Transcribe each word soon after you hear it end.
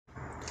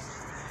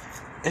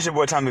It's your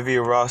boy Tommy V,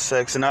 Raw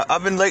Sex, and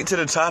I've been late to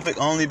the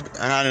topic only, and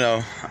I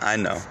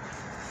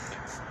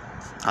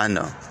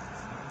know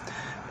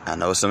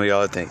what some of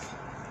y'all are thinking.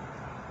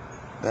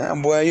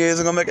 Damn, boy, you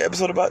isn't gonna make an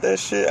episode about that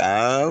shit?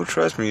 Oh,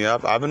 trust me,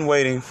 I've been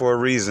waiting for a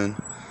reason.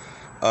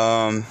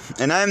 And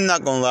I'm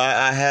not gonna lie,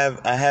 I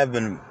have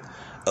been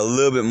a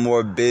little bit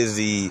more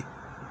busy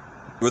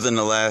within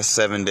the last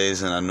 7 days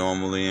than I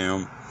normally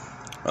am.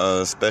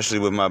 Especially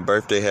with my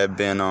birthday had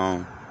been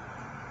on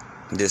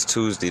this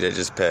Tuesday that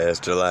just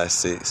passed, July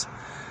 6th.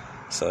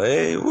 So,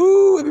 hey,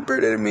 woo, happy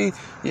birthday to me.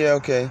 Yeah,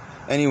 okay.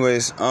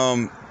 Anyways,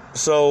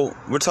 so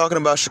we're talking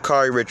about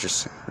Sha'Carri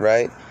Richardson,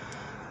 right?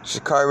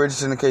 Sha'Carri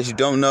Richardson, in case you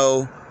don't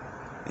know,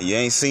 you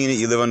ain't seen it,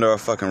 you live under a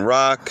fucking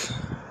rock.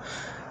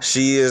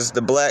 She is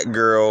the black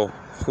girl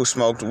who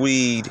smoked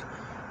weed,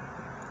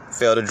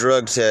 failed a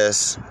drug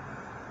test,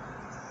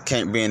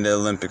 can't be in the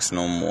Olympics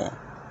no more,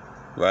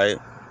 right?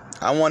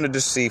 I wanted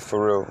to see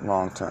for real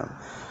long term.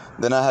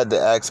 Then I had to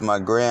ask my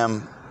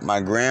Grammy. I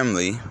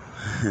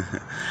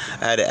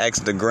had to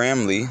ask the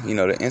Grammy,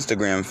 the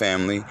Instagram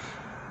family,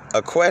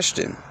 a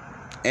question.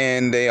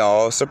 And they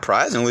all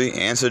surprisingly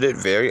answered it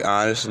very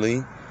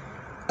honestly,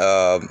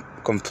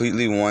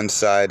 completely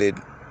one-sided.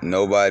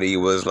 Nobody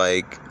was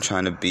like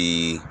trying to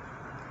be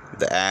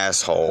the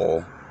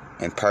asshole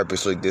and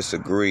purposely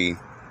disagree.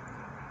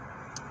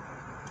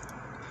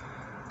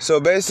 So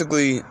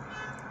basically,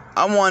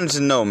 I wanted to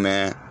know,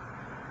 man,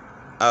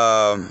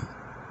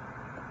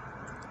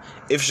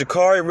 if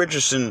Sha'Carri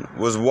Richardson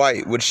was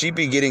white, would she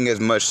be getting as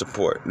much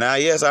support? Now,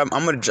 yes, I'm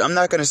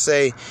not gonna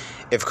say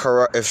if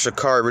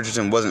Sha'Carri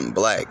Richardson wasn't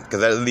black, because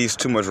that leaves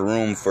too much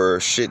room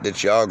for shit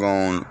that y'all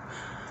gon'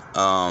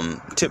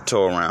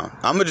 tiptoe around.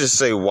 I'm gonna just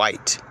say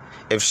white.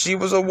 If she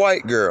was a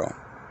white girl,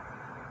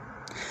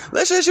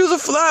 let's say she was a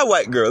fly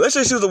white girl. Let's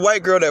say she was a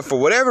white girl that for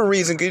whatever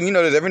reason,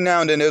 that every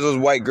now and then there's those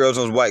white girls,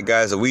 those white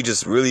guys that we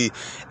just really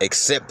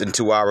accept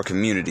into our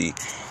community.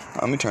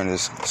 Let me turn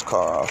this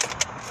car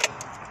off.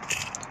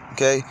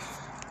 Okay,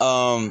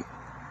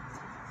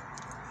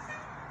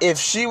 if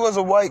she was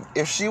a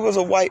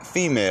white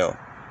female,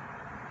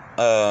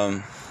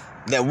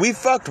 that we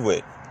fucked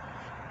with,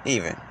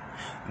 even,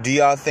 do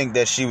y'all think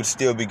that she would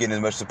still be getting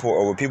as much support,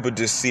 or would people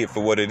just see it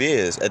for what it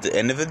is? At the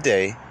end of the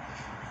day,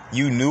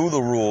 you knew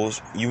the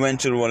rules. You went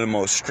to one of the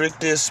most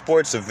strictest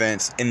sports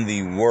events in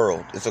the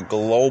world. It's a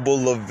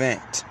global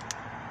event.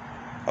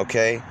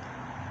 Okay,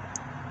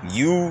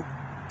 you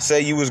say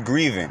you was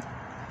grieving.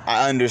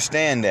 I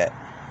understand that.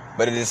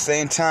 But at the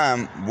same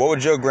time, what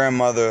would your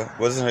grandmother,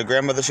 wasn't her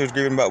grandmother she was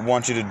grieving about,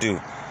 want you to do?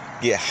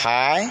 Get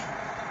high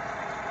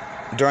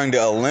during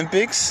the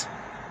Olympics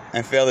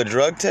and fail the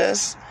drug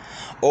test?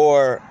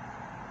 Or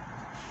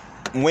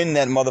win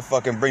that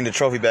motherfucker and bring the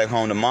trophy back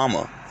home to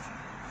mama?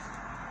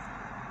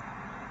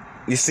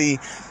 You see,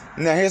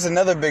 now here's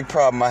another big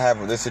problem I have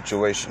with this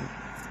situation.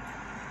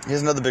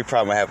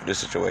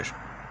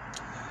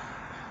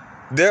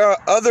 There are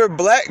other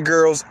black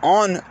girls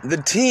on the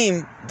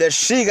team that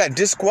she got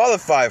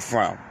disqualified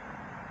from.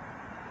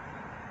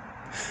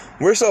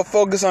 We're so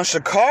focused on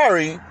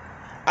Sha'Carri,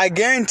 I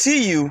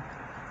guarantee you,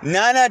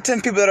 9 out of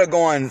 10 people that are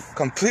going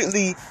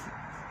completely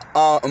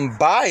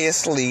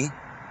biasedly,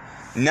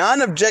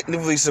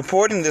 non-objectively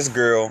supporting this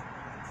girl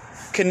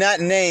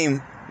cannot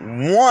name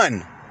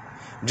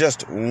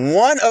just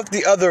one of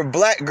the other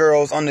black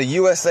girls on the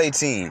USA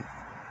team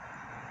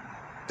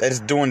that is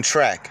doing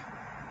track.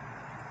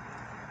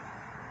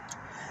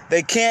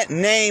 They can't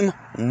name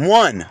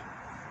one.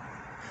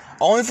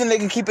 Only thing they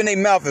can keep in their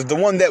mouth is the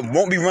one that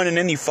won't be running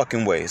any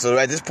fucking way. So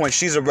at this point,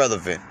 she's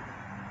irrelevant.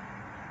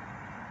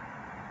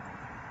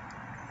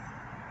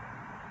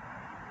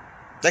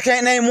 They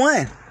can't name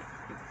one.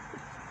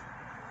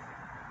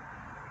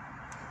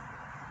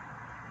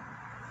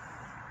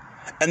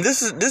 And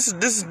this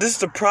is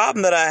the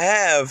problem that I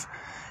have,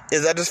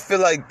 is I just feel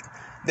like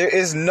there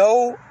is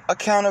no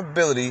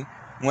accountability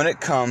when it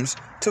comes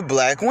to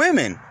black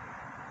women.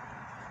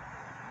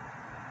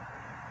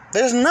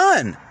 There's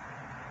none.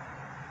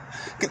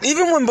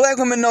 Even when black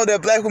women know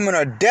that black women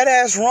are dead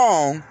ass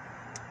wrong,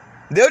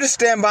 they'll just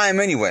stand by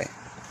them anyway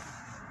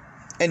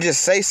and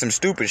just say some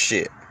stupid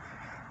shit.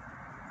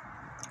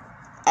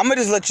 I'm gonna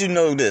just let you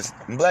know this,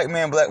 black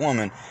man, black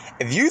woman.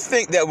 If you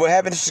think that what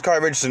happened to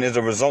Sha'Carri Richardson is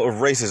a result of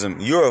racism,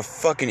 you're a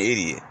fucking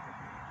idiot.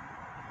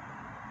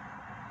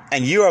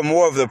 And you are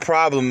more of the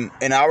problem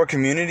in our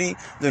community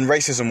than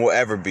racism will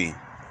ever be.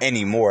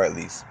 Anymore, at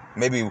least.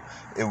 Maybe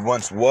it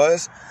once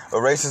was, but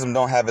racism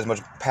don't have as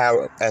much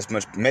power,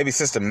 maybe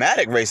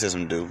systematic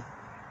racism do.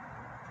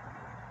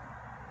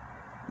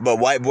 But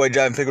white boy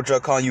driving pickle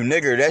truck calling you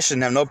nigger, that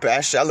shouldn't have no power.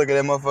 I look at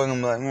that motherfucker and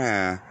I'm like,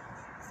 man,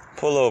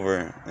 pull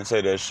over and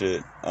say that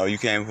shit. Oh, you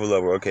can't pull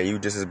over. Okay, you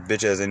just as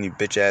bitch as any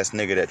bitch ass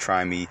nigga that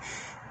try me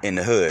in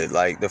the hood.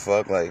 Like, the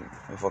fuck? Like,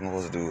 what the fuck am I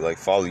supposed to do? Like,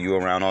 follow you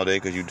around all day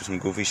because you do some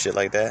goofy shit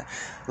like that?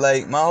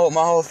 Like, my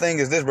whole thing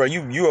is this, bro.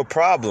 You a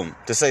problem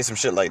to say some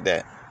shit like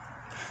that.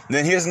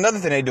 Then here's another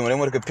thing they doing. They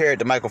want to compare it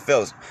to Michael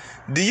Phelps.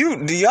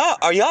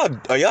 Are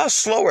y'all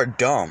slow or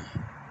dumb?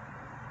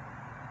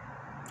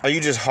 Are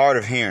you just hard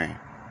of hearing?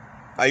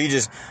 You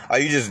just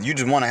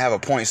want to have a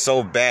point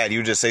so bad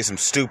you just say some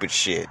stupid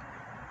shit?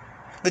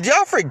 Did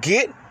y'all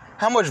forget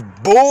how much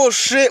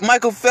bullshit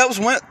Michael Phelps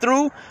went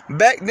through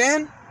back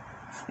then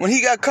when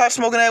he got caught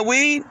smoking that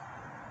weed?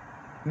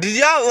 Do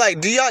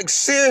y'all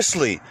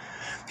seriously?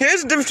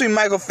 Here's the difference between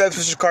Michael Phelps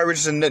and Sha'Carri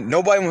Richardson that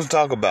nobody wants to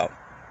talk about.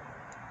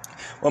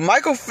 When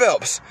Michael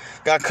Phelps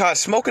got caught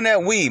smoking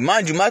that weed,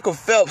 mind you, Michael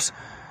Phelps,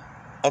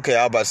 okay,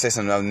 I was about to say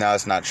something. No,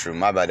 it's not true.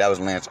 My bad. That was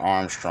Lance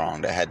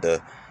Armstrong that had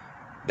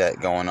that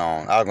going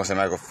on. I was going to say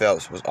Michael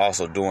Phelps was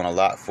also doing a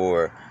lot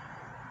for,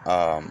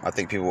 I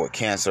think, people with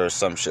cancer or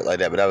some shit like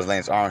that, but that was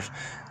Lance Armstrong.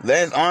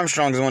 Lance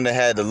Armstrong is the one that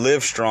had the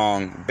Live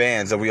Strong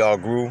bands that we all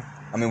wore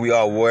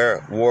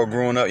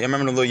growing up. You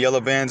remember the little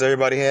yellow bands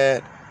everybody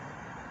had?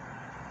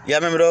 Yeah, I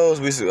remember those.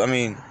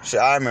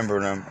 I remember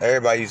them.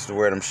 Everybody used to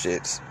wear them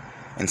shits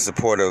in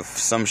support of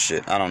some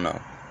shit. I don't know,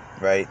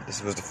 right?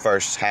 This was the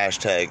first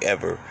hashtag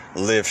ever.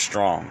 Live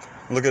Strong.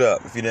 Look it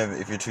up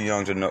if you're too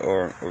young to know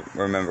or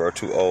remember, or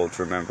too old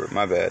to remember.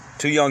 My bad.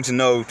 Too young to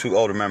know, too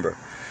old to remember.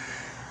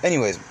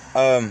 Anyways,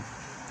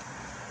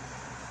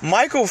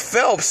 Michael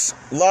Phelps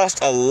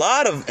lost a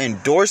lot of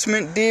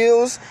endorsement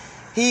deals.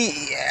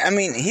 He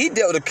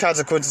dealt with the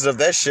consequences of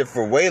that shit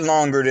for way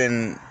longer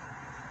than,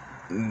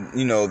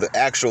 the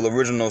actual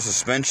original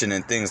suspension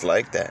and things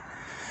like that.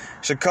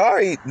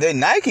 Sha'Carri,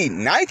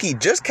 Nike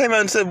just came out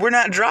and said, we're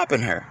not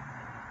dropping her.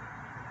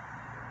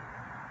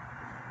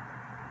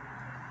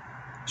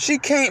 She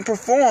can't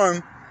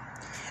perform.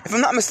 If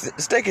I'm not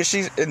mistaken,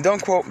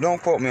 don't quote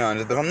me on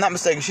this, but if I'm not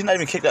mistaken, she's not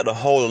even kicked out the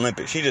whole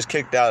Olympics. She just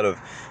kicked out of,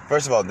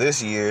 first of all,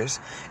 this year's,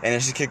 and then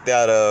she kicked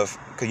out of,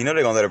 because they're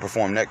going to let her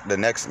perform the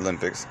next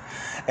Olympics.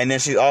 And then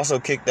she's also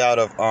kicked out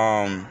of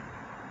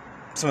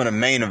some of the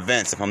main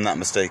events, if I'm not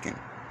mistaken.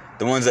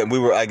 The ones that we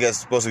were, I guess,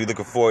 supposed to be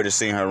looking forward to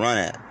seeing her run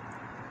at.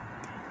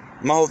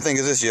 My whole thing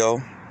is this, yo.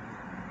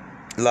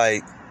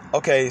 Like,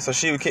 okay, so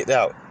she was kicked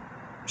out.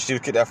 She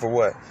was kicked out for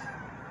what?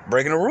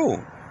 Breaking a rule.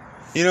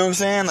 You know what I'm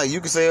saying? Like, you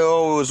could say,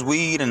 oh, it was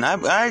weed, and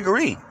I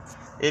agree.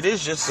 It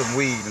is just some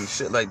weed and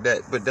shit like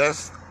that. But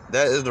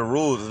that is the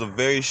rules. It's a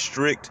very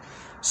strict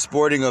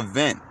sporting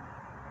event.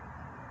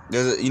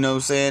 You know what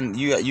I'm saying?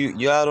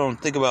 Y'all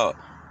don't think about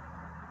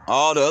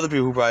all the other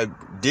people who probably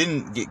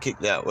didn't get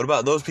kicked out. What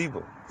about those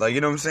people? Like,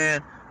 you know what I'm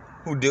saying?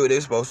 Who did what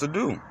they're supposed to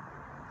do.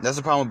 That's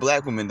the problem with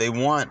black women. They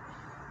want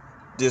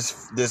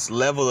this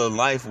level of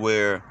life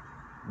where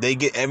they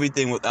get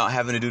everything without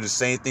having to do the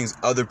same things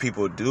other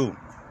people do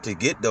to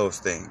get those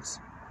things.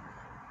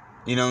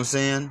 You know what I'm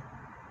saying?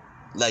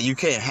 Like, you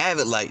can't have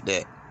it like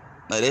that.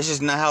 Like, that's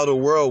just not how the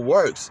world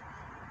works.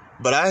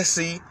 But I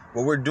see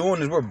what we're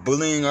doing is we're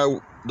bullying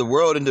the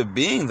world into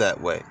being that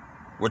way.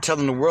 We're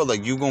telling the world,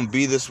 like, you gonna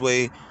be this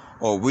way,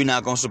 or we're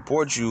not gonna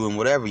support you and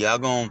whatever. Y'all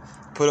gonna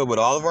put up with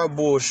all of our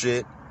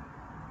bullshit.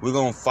 We're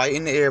gonna fight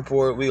in the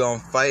airport. We're gonna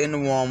fight in the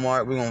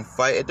Walmart. We're gonna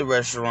fight at the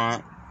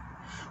restaurant.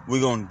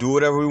 We're gonna do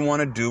whatever we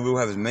want to do. We're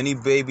gonna have as many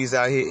babies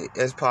out here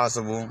as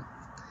possible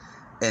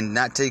and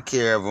not take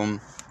care of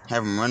them.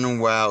 Have them running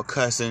wild,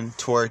 cussing,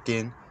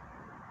 twerking.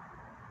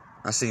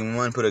 I seen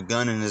one put a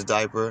gun in his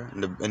diaper,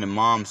 and the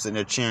mom sitting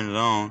there cheering it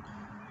on.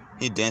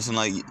 He dancing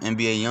like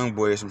NBA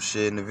YoungBoy or some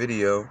shit in the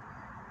video.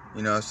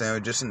 You know what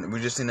I'm saying? We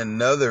just seen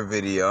another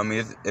video. I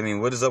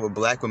mean, what is up with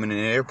black women in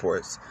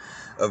airports?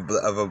 Of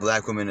a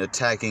black woman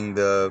attacking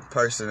the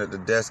person at the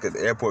desk at the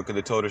airport because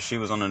they told her she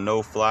was on a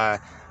no-fly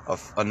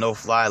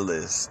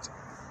list.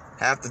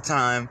 Half the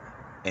time,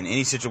 in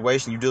any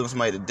situation you deal with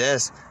somebody at the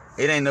desk,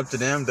 it ain't up to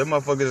them. Them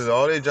motherfuckers,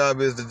 all their job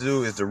is to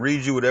do is to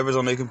read you whatever's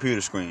on their computer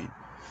screen.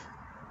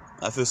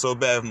 I feel so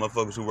bad for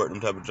motherfuckers who work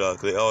them type of jobs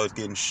because they always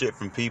getting shit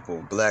from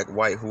people, black,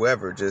 white,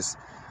 whoever, just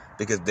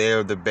because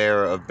they're the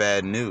bearer of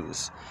bad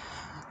news.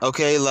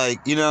 Okay,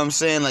 like, you know what I'm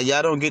saying? Like,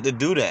 y'all don't get to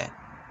do that.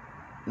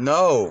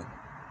 No.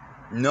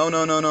 You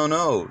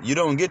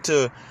don't get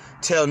to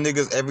tell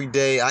niggas every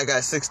day, I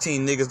got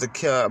 16 niggas to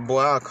kill.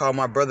 Boy, I'll call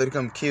my brother to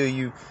come kill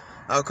you.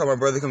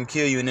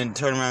 And then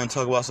turn around and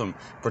talk about some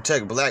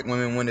protect black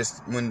women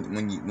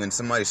when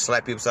somebody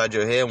slap you upside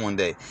your head one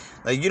day.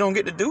 Like, you don't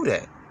get to do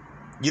that.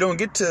 You don't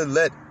get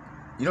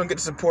to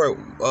support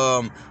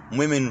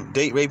women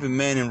date raping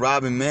men and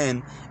robbing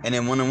men, and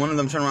then when one of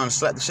them turn around and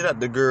slap the shit out of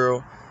the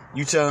girl,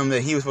 you tell him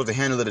that he was supposed to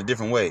handle it a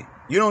different way.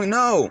 You don't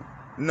know.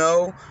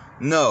 No.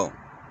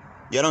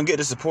 Y'all don't get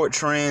to support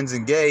trans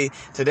and gay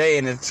today,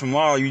 and then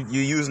tomorrow you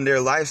using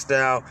their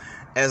lifestyle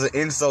as an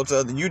insult to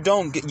others. You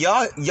don't get,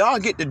 y'all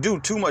get to do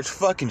too much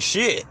fucking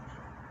shit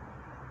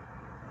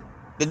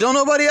that don't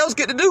nobody else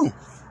get to do.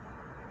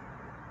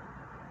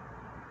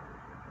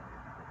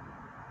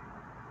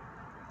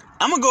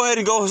 I'm gonna go ahead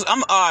and go.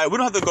 Alright, we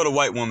don't have to go to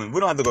white woman.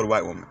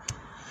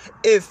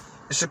 If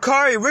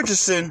Sha'Carri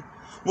Richardson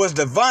was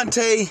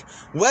Devontae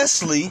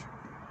Wesley,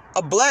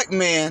 a black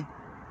man,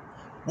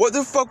 what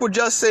the fuck would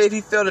y'all say if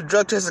he failed a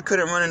drug test and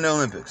couldn't run in the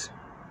Olympics?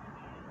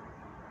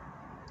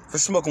 For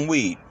smoking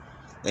weed.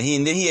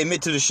 And then he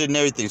admit to the shit and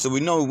everything. So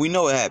we know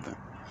what happened.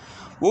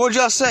 What would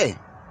y'all say?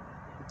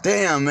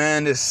 Damn,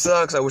 man, this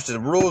sucks. I wish the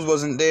rules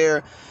wasn't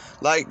there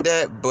like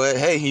that. But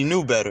hey, he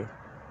knew better.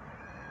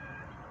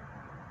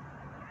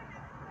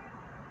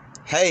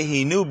 hey,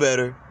 he knew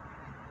better.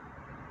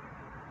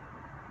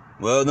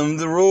 Well, them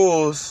the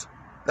rules.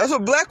 That's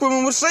what black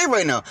women would say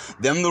right now.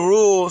 Them the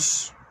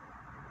rules.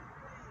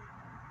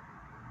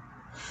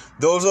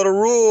 Those are the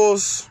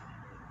rules.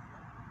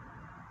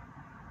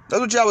 That's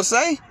what y'all would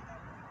say.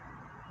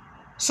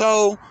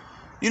 So,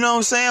 you know what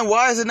I'm saying?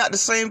 Why is it not the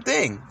same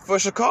thing for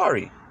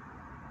Sha'Carri?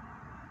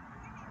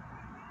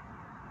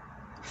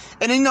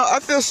 And you know, I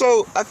feel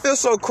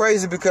so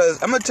crazy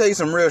because I'm gonna tell you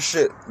some real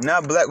shit.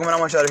 Now, black women, I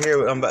want y'all to hear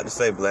what I'm about to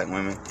say, black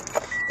women.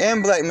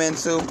 And black men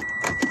too.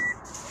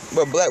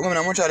 But black women,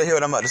 I want y'all to hear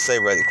what I'm about to say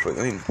really quick.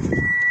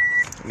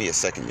 Give me a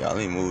second, y'all.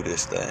 Let me move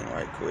this thing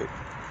right quick.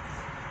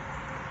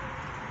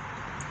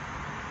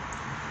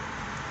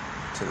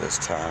 Until it's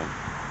time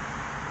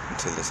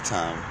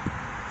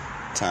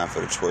for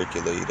the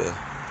twerkulator.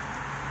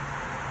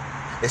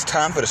 It's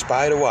time for the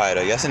spider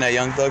wider. Y'all seen that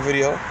Young Thug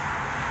video?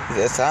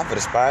 It's time for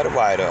the spider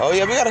wider. Oh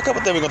yeah, we got a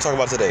couple things we're gonna talk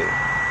about today.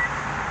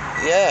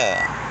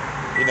 Yeah,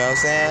 you know what I'm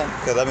saying?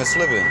 Because I've been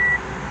slipping.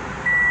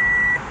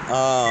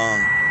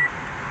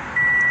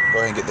 Go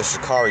ahead and get the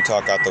Sha'Carri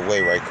talk out the way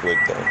right quick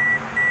though,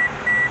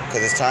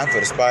 because it's time for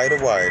the spider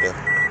wider.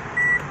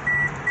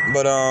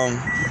 But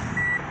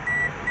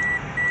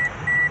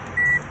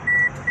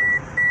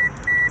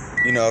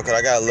you know, cause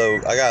I got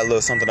a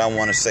little something I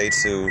want to say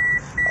to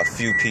a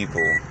few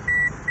people,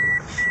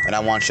 and I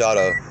want y'all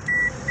to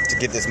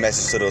get this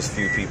message to those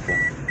few people.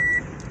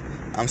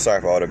 I'm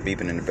sorry for all the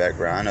beeping in the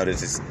background. I know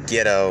this is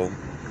ghetto,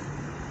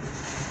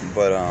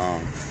 but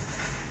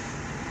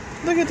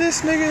look at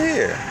this nigga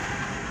here.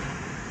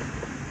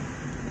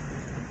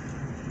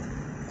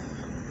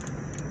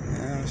 You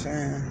know what I'm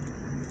saying?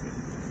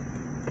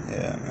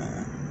 Yeah,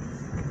 man.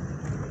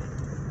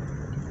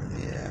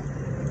 Yeah.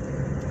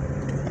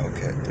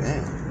 Okay,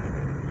 damn.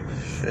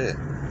 Shit.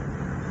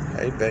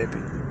 Hey, baby.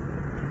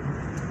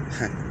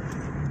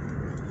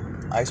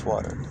 Ice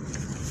water.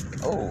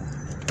 Oh,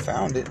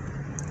 found it.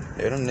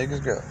 There them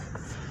niggas go.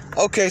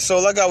 Okay, so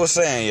like I was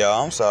saying,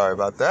 y'all, I'm sorry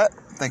about that.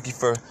 Thank you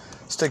for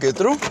sticking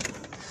through.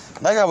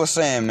 Like I was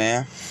saying,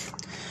 man.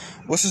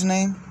 What's his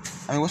name?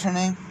 What's her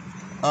name?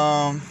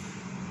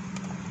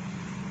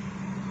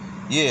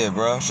 Yeah,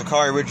 bro.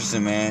 Sha'Carri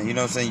Richardson, man. You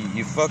know what I'm saying?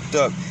 You fucked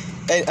up.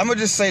 Hey, I'm gonna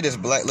just say this,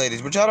 black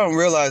ladies, but y'all don't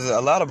realize that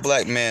a lot of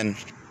black men,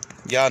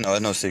 y'all know,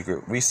 it's no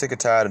secret, we sick and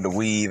tired of the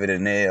weave and the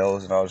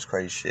nails and all this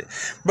crazy shit.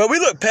 But we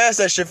look past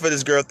that shit for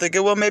this girl,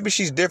 thinking, well, maybe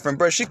she's different,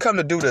 bro. She come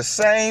to do the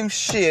same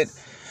shit.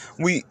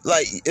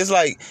 It's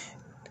like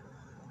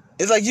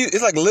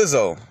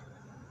Lizzo.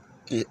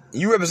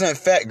 You represent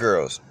fat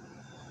girls.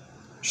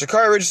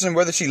 Sha'Carri Richardson,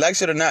 whether she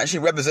likes it or not, she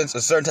represents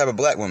a certain type of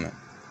black woman.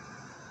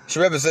 She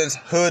represents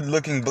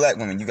hood-looking black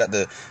women. You got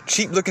the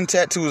cheap-looking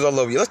tattoos all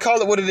over you. Let's call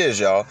it what it is,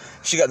 y'all.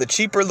 She got the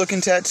cheaper-looking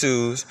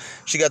tattoos.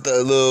 She got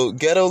the little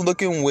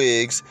ghetto-looking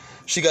wigs.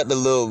 She got the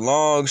little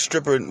long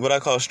what I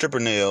call stripper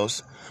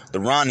nails.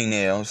 The Ronnie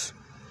nails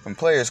from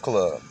Players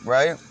Club,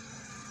 right?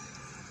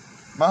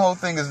 My whole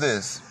thing is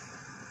this,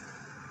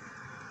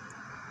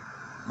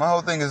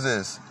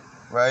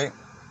 right?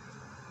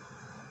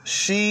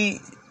 She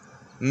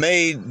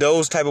made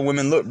those type of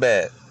women look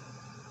bad.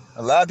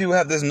 A lot of people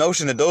have this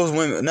notion that those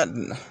women,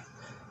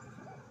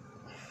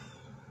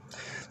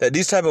 that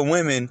these type of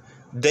women,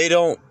 they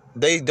don't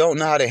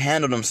know how to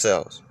handle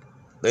themselves.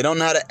 They don't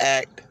know how to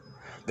act.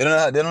 They don't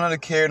know how to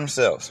carry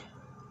themselves.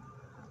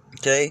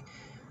 Okay?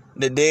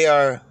 That they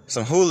are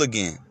some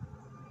hooligan.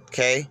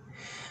 Okay?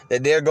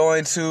 That they're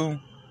going to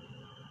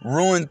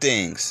ruin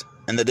things.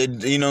 And that they,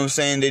 you know what I'm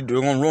saying, they're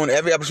going to ruin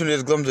every opportunity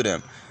that comes to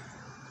them.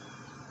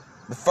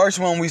 The first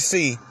one we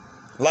see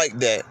like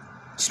that,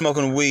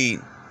 smoking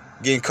weed,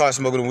 getting caught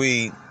smoking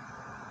weed.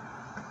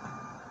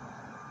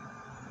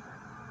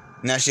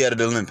 Now she out of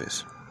the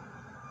Olympus.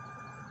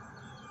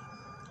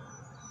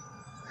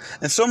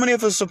 And so many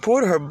of us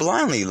supported her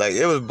blindly. Like,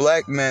 it was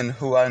black men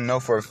who I know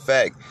for a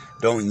fact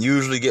don't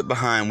usually get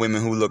behind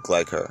women who look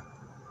like her.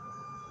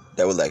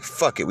 That were like,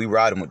 fuck it, we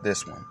riding with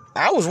this one.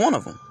 I was one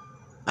of them.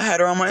 I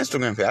had her on my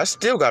Instagram page. I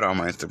still got her on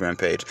my Instagram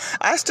page.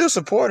 I still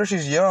support her.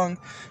 She's young.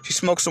 She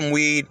smoked some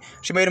weed.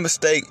 She made a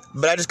mistake.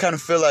 But I just kind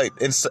of feel like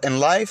in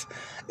life,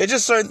 it's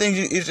just certain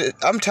things.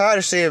 I'm tired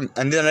of seeing,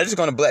 and then I just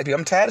go to black people.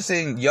 I'm tired of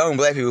seeing young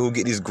black people who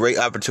get these great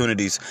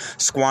opportunities,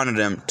 squander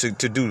them to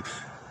do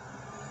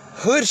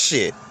hood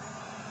shit.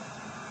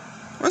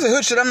 When I say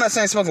hood shit, I'm not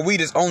saying smoking weed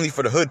is only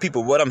for the hood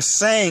people. What I'm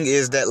saying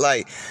is that,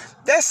 like,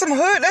 that's some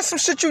hood. That's some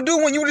shit you do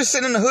when you were just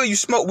sitting in the hood. You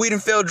smoke weed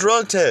and fail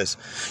drug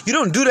tests. You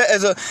don't do that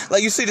as a,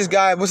 like, you see this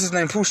guy, what's his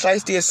name, Pooh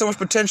Shiesty, has so much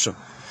potential.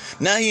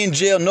 Now he in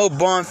jail, no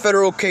bond,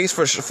 federal case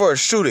for a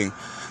shooting.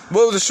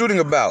 What was the shooting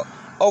about?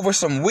 Over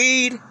some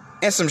weed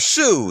and some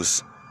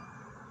shoes.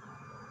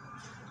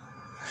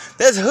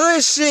 That's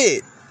hood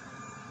shit.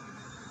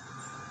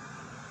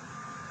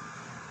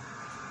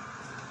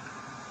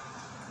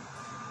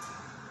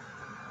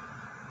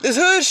 It's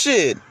hood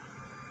shit.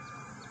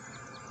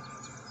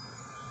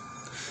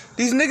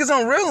 These niggas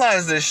don't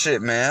realize this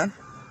shit, man.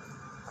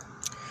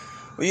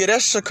 But yeah,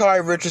 that's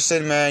Sha'Carri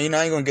Richardson, man. You know,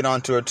 I ain't gonna get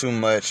onto her too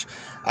much.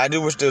 I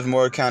do wish there was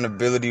more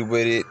accountability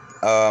with it.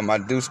 I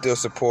do still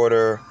support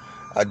her.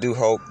 I do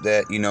hope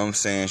that, you know what I'm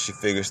saying, she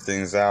figures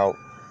things out.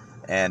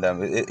 And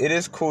it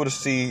is cool to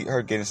see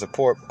her getting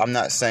support. I'm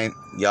not saying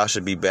y'all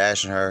should be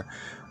bashing her,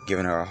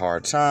 giving her a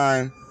hard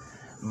time.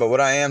 But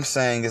what I am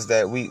saying is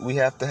that we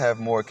have to have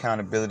more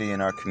accountability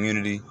in our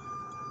community.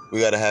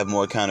 We got to have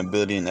more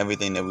accountability in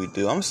everything that we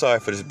do. I'm sorry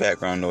for this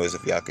background noise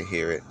if y'all can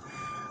hear it.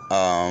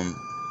 Let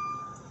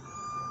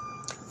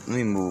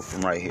me move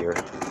from right here.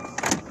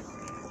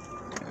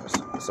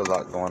 There's a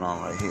lot going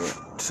on right here,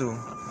 too.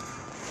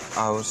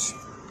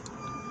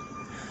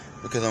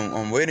 Because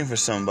I'm waiting for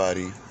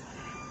somebody.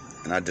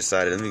 And I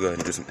decided, let me go ahead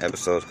and do some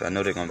episodes, because I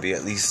know they're going to be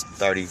at least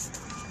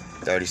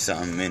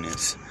 30-something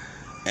minutes.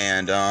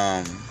 And,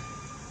 I'm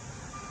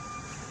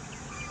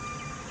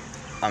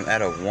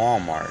at a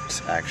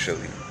Walmart,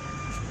 actually.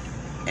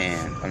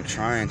 And I'm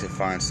trying to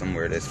find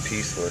somewhere that's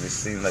peaceful. And it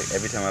seems like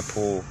every time I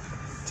pull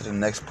to the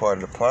next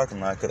part of the parking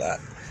lot,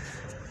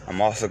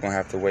 I'm also going to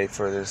have to wait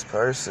for this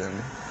person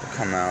to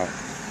come out.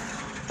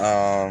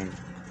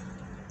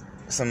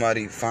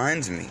 Somebody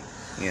finds me,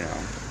 you know.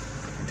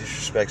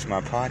 Disrespects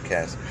my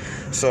podcast.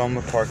 So I'm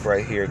gonna park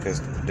right here because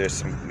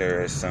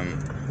there is some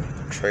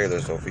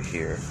trailers over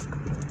here.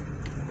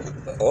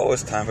 Oh,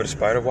 it's time for the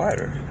Spider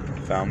Wider.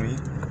 Found me.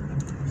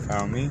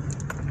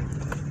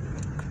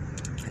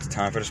 It's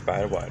time for the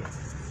Spider Wider.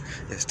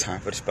 It's time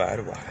for the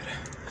Spider Wider.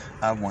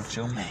 I want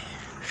your man.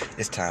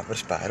 It's time for the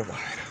Spider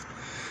Wider.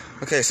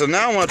 Okay, so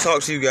now I want to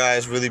talk to you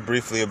guys really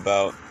briefly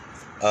about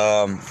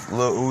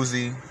Lil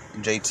Uzi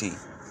JT,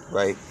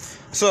 right?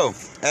 So,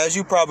 as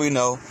you probably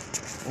know,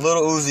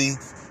 Lil Uzi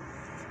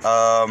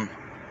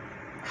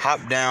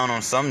hopped down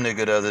on some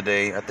nigga the other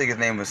day. I think his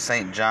name was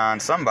St. John.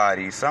 Some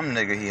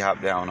nigga he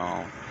hopped down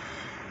on.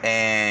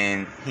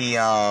 And he,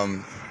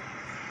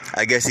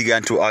 I guess he got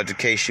into an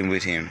altercation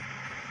with him,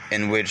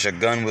 in which a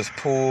gun was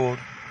pulled,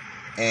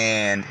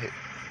 and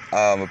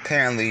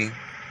apparently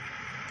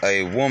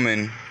a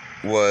woman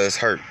was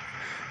hurt.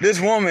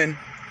 This woman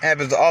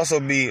happens to also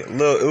be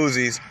Lil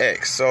Uzi's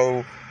ex,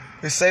 so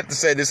it's safe to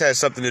say this has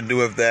something to do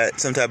with that.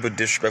 Some type of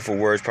disrespectful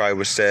words probably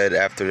was said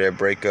after their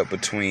breakup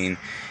between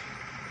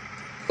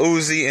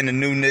Uzi and the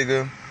new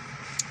nigga.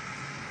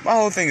 My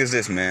whole thing is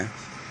this, man.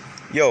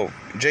 Yo,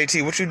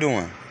 JT, what you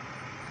doing?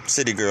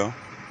 City girl.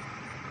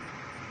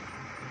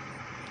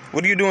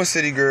 What are you doing,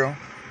 city girl?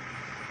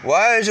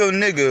 Why is your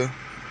nigga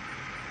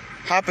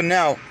hopping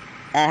out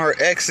on her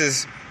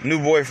ex's new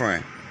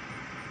boyfriend?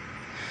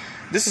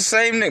 This is the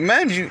same nigga,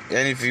 man.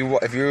 And if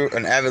you're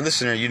an avid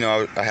listener, you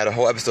know I had a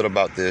whole episode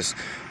about this,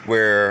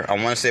 where I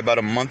want to say about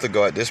a month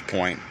ago at this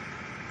point,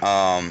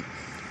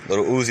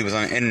 Lil Uzi was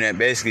on the internet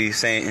basically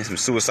saying some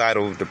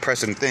suicidal,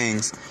 depressing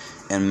things,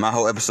 and my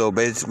whole episode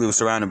basically was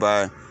surrounded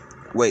by,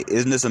 wait,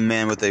 isn't this a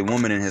man with a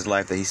woman in his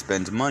life that he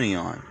spends money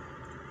on?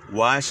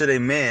 Why should a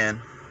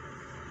man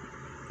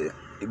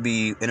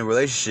be in a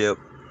relationship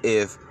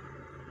if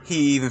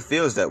he even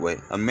feels that way?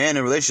 A man in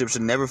a relationship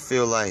should never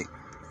feel like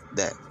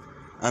that.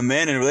 A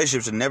man in a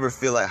relationship should never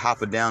feel like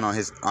hopping down on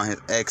his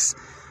ex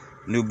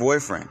new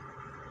boyfriend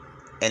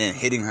and then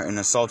hitting her and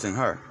assaulting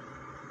her.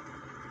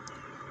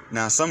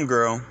 Now, some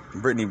girl,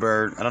 Brittany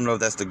Bird, I don't know if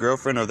that's the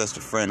girlfriend or if that's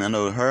the friend. I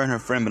know her and her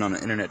friend been on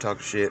the internet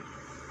talking shit.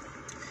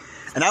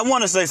 And I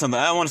want to say something.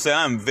 I want to say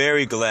I'm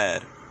very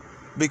glad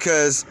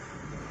because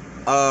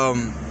I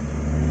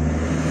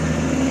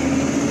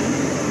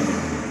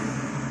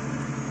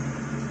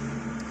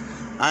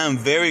am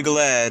very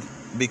glad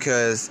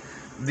because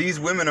these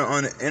women are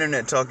on the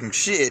internet talking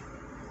shit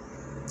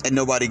and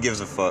nobody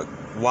gives a fuck.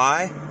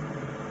 Why?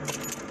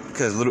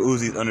 Because Lil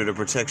Uzi's under the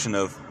protection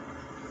of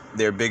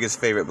their biggest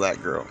favorite black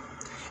girl.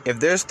 If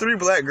there's 3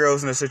 black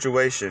girls in a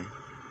situation,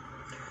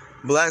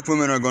 black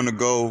women are going to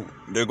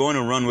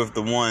run with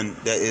the one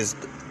that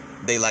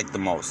they like the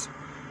most.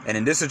 And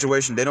in this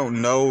situation, they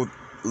don't know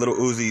Lil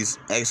Uzi's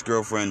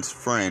ex-girlfriend's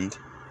friend,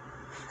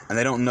 and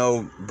they don't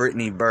know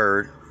Brittany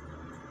Bird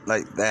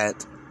like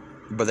that,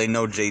 but they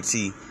know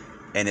JT.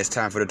 And it's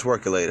time for the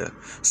twerkulator.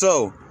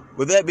 So,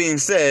 with that being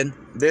said,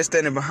 they're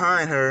standing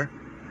behind her.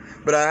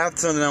 But I have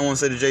something I want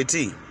to say to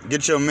JT.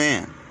 Get your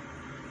man.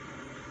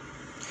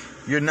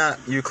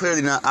 You're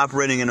clearly not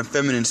operating in a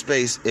feminine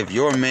space if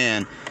your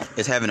man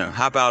is having to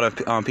hop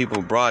out on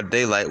people broad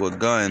daylight with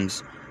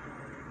guns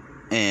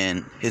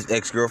and his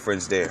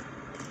ex-girlfriend's there.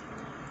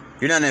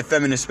 You're not in a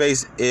feminine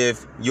space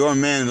if your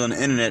man is on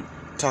the internet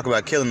talking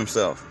about killing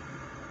himself.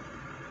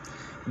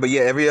 But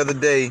yeah, every other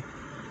day,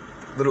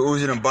 Lil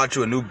Uzi done bought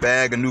you a new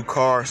bag, a new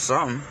car,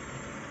 something.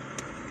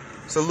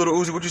 So Lil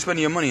Uzi, what you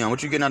spending your money on?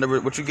 What you getting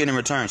in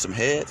return? Some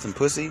head, some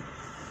pussy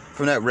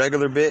from that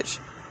regular bitch?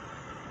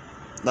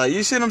 Like,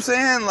 you see what I'm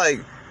saying?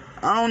 Like,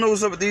 I don't know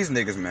what's up with these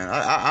niggas, man.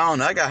 I don't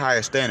know. I got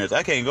higher standards.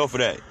 I can't go for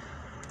that.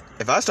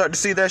 If I start to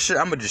see that shit,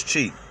 I'ma just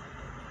cheat.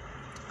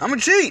 I'ma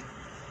cheat.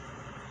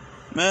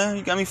 Man,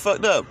 you got me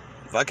fucked up.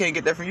 If I can't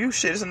get that from you,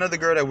 shit, it's another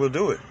girl that will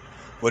do it.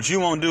 What you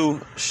won't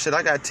do, shit,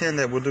 I got 10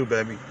 that will do,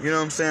 baby. You know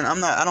what I'm saying?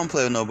 I don't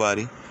play with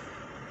nobody.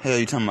 Hell,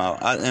 you talking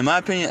about? In my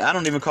opinion, I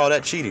don't even call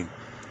that cheating.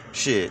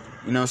 Shit.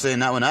 You know what I'm saying?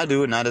 Not when I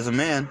do it, not as a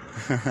man.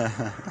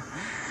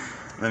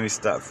 Let me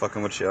stop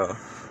fucking with y'all.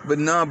 But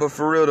nah, but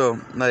for real though,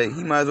 like,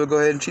 he might as well go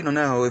ahead and cheat on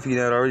that hoe if he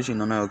not already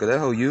cheating on that hoe, because that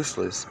hoe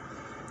useless.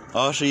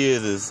 All she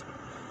is,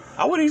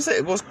 I wouldn't even say,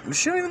 well,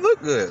 she don't even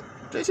look good.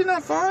 She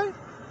not fine.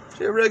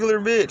 She a regular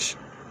bitch.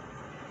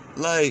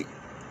 Like,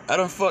 I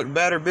done fucked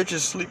battered bitches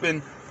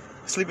sleeping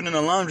in a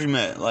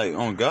laundromat. Like,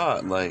 on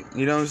God. Like,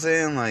 you know what I'm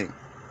saying? Like,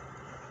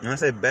 when I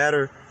say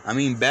batter, I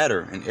mean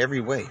batter in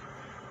every way.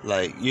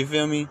 Like, you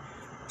feel me?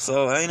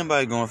 So, ain't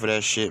nobody going for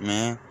that shit,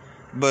 man.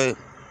 But,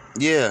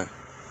 yeah,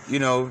 you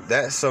know,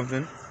 that's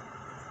something.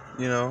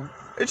 You know,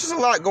 it's just a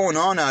lot going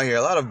on out here.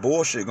 A lot of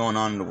bullshit going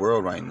on in the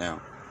world right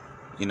now.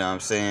 You know what I'm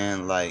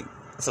saying? Like,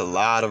 it's a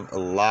lot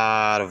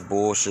of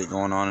bullshit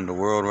going on in the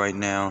world right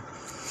now.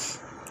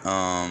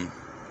 And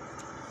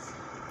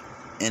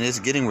it's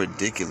getting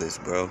ridiculous,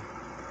 bro.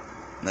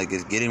 Like,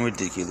 it's getting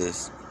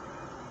ridiculous.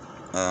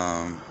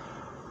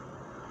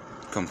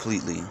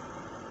 Completely.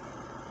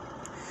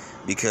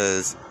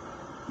 Because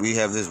we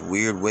have this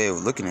weird way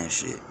of looking at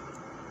shit.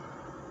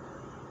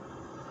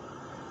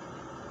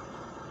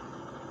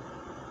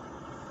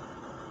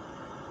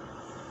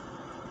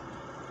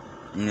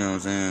 You know what I'm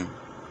saying?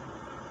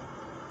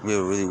 We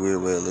have a really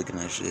weird way of looking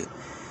at shit.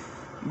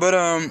 But,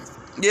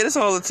 yeah, that's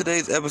all of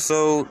today's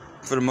episode,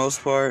 for the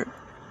most part.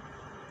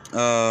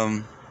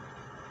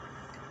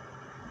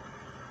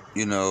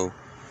 You know,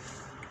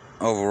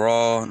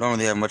 overall, don't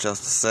really have much else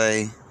to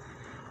say.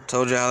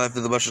 Told you how I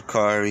feel about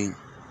Sha'Carri.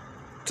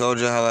 Told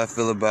you how I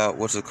feel about,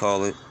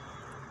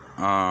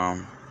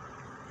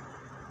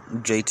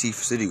 JT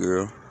City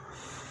Girl.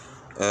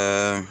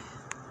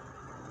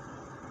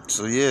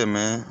 So yeah,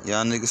 man.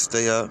 Y'all niggas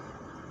stay up.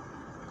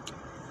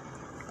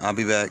 I'll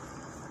be back.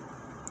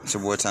 It's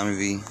your boy Tommy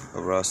V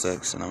of Raw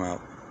Sex, and I'm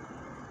out.